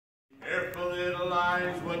little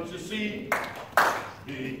eyes, what you see.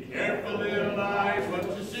 Be careful, little eyes,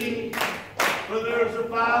 what you see. For there's a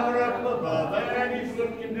Father up above, and He's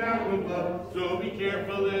looking down with love. So be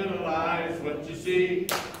careful, little eyes, what you see.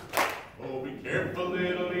 Oh, be careful,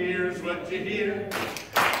 little ears, what you hear.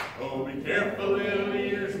 Oh, be careful, little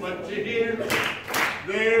ears, what you hear.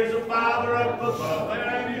 There's a Father up above,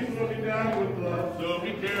 and He's looking down with love. So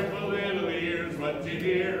be careful, little ears, what you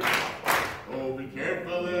hear. Oh, be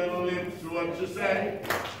careful, little lips, what you say.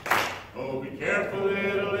 Oh, be careful,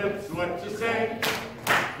 little lips, what you say.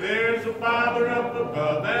 There's a Father up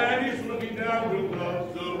above, and He's looking down with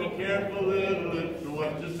love. So be careful, little lips,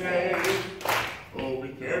 what you say. Oh, be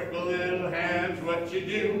careful, little hands, what you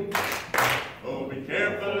do. Oh, be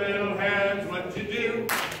careful, little hands, what you do.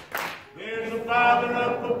 There's a Father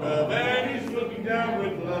up above, and He's looking down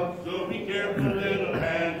with love. So be careful, little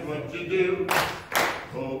hands, what you do.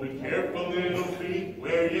 Oh, be careful, little feet,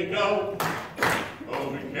 where you go. Oh,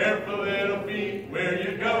 be careful, little feet, where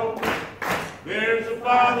you go. There's a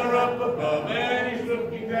Father up above, and He's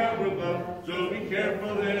looking down with love. So be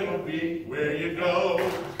careful, little feet, where you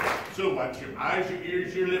go. So watch your eyes, your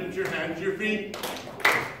ears, your lips, your hands, your feet.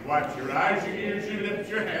 Watch your eyes, your ears, your lips,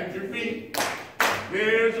 your hands, your feet.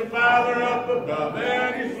 There's a Father up above,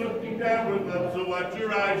 and He's looking down with love. So watch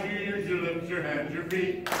your eyes, your ears, your lips, your hands, your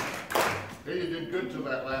feet. Hey, you did good till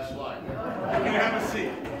that last line. You can have a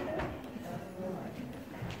seat.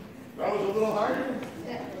 That was a little harder.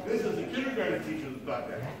 This is the kindergarten teacher that thought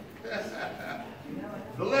that.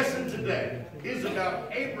 The lesson today is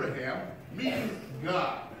about Abraham meeting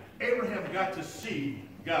God. Abraham got to see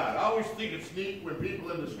God. I always think it's neat when people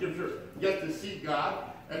in the scripture get to see God.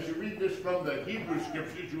 As you read this from the Hebrew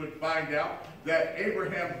scriptures, you would find out that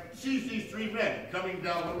Abraham sees these three men coming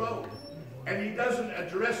down the road. And he doesn't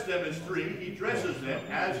address them as three, he addresses them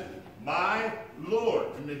as my Lord.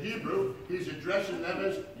 In the Hebrew, he's addressing them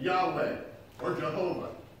as Yahweh or Jehovah.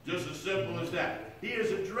 Just as simple as that. He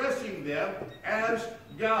is addressing them as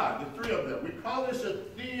God, the three of them. We call this a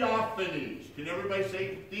theophanies. Can everybody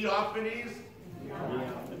say theophanies?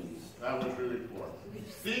 That was really poor.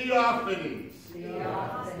 Theophanies.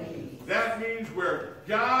 That means where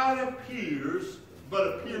God appears, but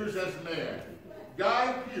appears as man.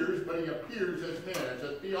 God appears, but He appears as man. It's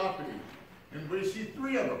a theophany. And we see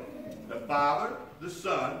three of them. The Father, the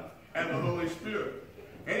Son, and the Holy Spirit.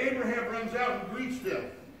 And Abraham runs out and greets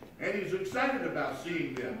them. And he's excited about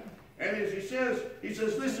seeing them. And as he says,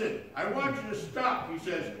 listen, I want you to stop, he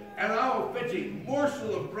says, and I will fetch a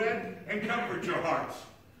morsel of bread and comfort your hearts.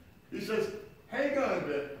 He says, hang on a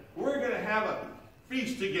bit. We're going to have a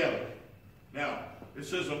feast together. Now, it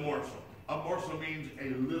says a morsel. A morsel means a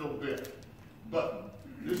little bit. But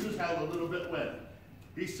this is how the little bit went.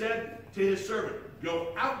 He said to his servant,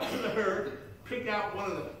 go out to the herd, pick out one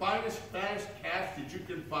of the finest, fattest calves that you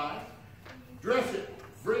can find, dress it,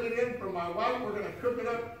 bring it in for my wife, we're going to cook it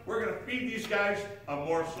up, we're going to feed these guys a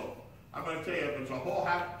morsel. I'm going to tell you, if it's a whole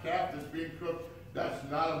half calf that's being cooked, that's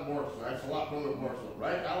not a morsel. That's a lot more than a morsel.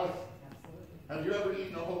 Right, Alice? Have you ever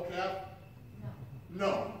eaten a whole calf?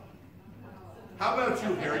 No. How about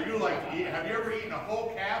you, Harry? You like to eat. Have you ever eaten a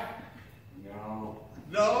whole calf? No.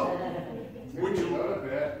 No? Would you?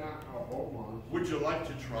 Not a whole one. Would you like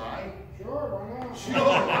to try? Sure, why not? Sure,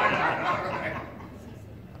 why not?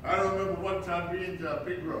 I remember one time being to a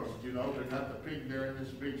pig roast, you know, they got the pig there in this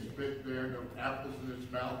big spit there, and the apples in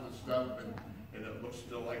its mouth and stuff, and it looks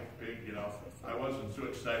still like pig, you know. I wasn't so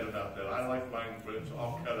excited about that. I like mine when it's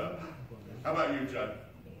all cut up. How about you, John?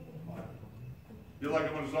 You like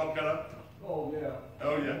it when it's all cut up? Oh, yeah.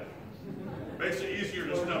 Oh, yeah. Makes it easier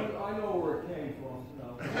to stomach. I know where it came from.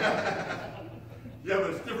 So. Yeah, but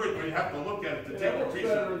it's different when you have to look at it to take a piece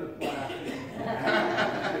better of in the plastic.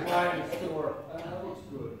 You buy in the store. That looks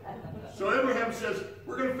good. So Abraham says,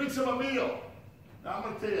 we're going to fix him a meal. Now I'm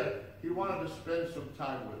going to tell you, he wanted to spend some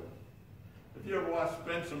time with him. If you ever want to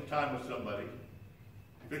spend some time with somebody,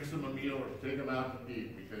 fix them a meal or take them out to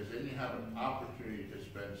eat, because then you have an opportunity to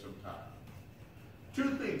spend some time.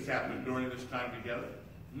 Two things happened during this time together.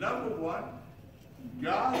 Number one,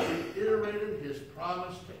 God reiterated his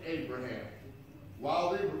promise to Abraham.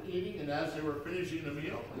 While they were eating and as they were finishing the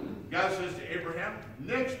meal, God says to Abraham,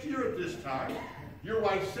 next year at this time, your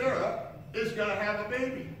wife Sarah is going to have a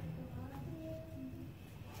baby.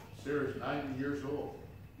 Sarah's 90 years old.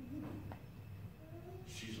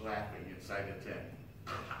 She's laughing inside the tent.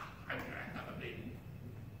 I'm going to have a baby.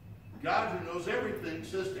 God, who knows everything,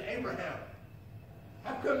 says to Abraham,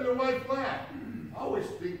 how come your wife laughed? I always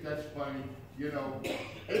think that's funny. You know,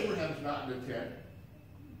 Abraham's not in the tent.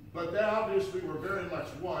 But they obviously were very much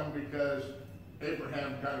one, because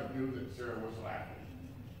Abraham kind of knew that Sarah was laughing.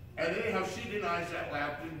 And anyhow, she denies that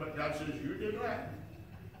laughter, but God says, you did laugh.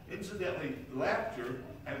 Incidentally, laughter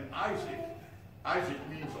and Isaac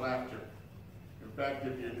means laughter. In fact,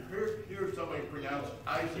 if you hear somebody pronounce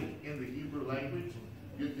Isaac in the Hebrew language,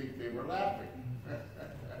 you'd think they were laughing.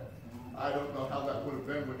 I don't know how that would have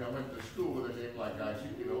been when I went to school with a name like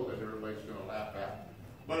Isaac, that everybody's going to laugh at.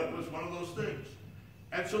 But it was one of those things.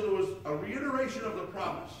 And so there was a reiteration of the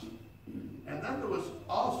promise. And then there was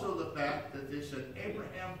also the fact that they said,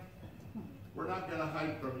 Abraham, we're not going to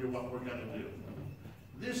hide from you what we're going to do.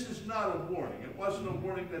 This is not a warning. It wasn't a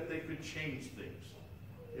warning that they could change things.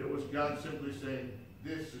 It was God simply saying,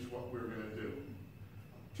 this is what we're going to do.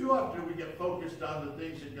 Too often we get focused on the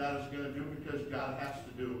things that God is going to do because God has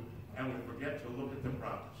to do, and we forget to look at the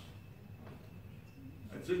promise.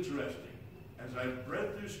 It's interesting. As I've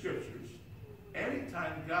read through scriptures,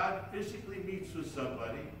 anytime God physically meets with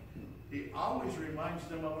somebody, he always reminds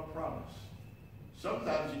them of a promise.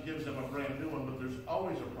 Sometimes he gives them a brand new one, but there's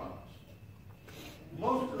always a promise.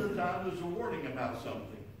 Most of the time there's a warning about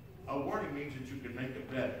something. A warning means that you can make it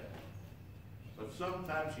better. But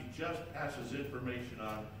sometimes he just passes information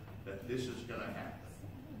on that this is going to happen.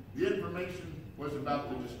 The information was about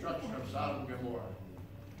the destruction of Sodom and Gomorrah.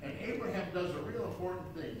 And Abraham does a real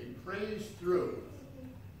important thing. He prays through,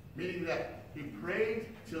 meaning that he prayed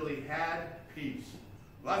till he had peace.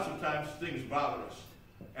 Lots of times things bother us,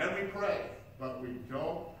 and we pray, but we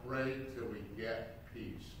don't pray till we get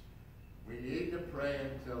peace. We need to pray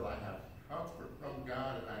until I have comfort from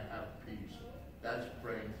God and I have peace. That's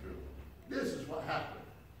praying through. This is what happened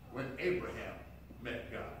when Abraham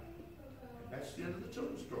met God. And that's the end of the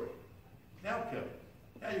children's story. Now, Kevin,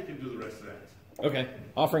 now you can do the rest of that. Okay.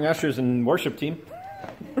 Offering ushers and worship team.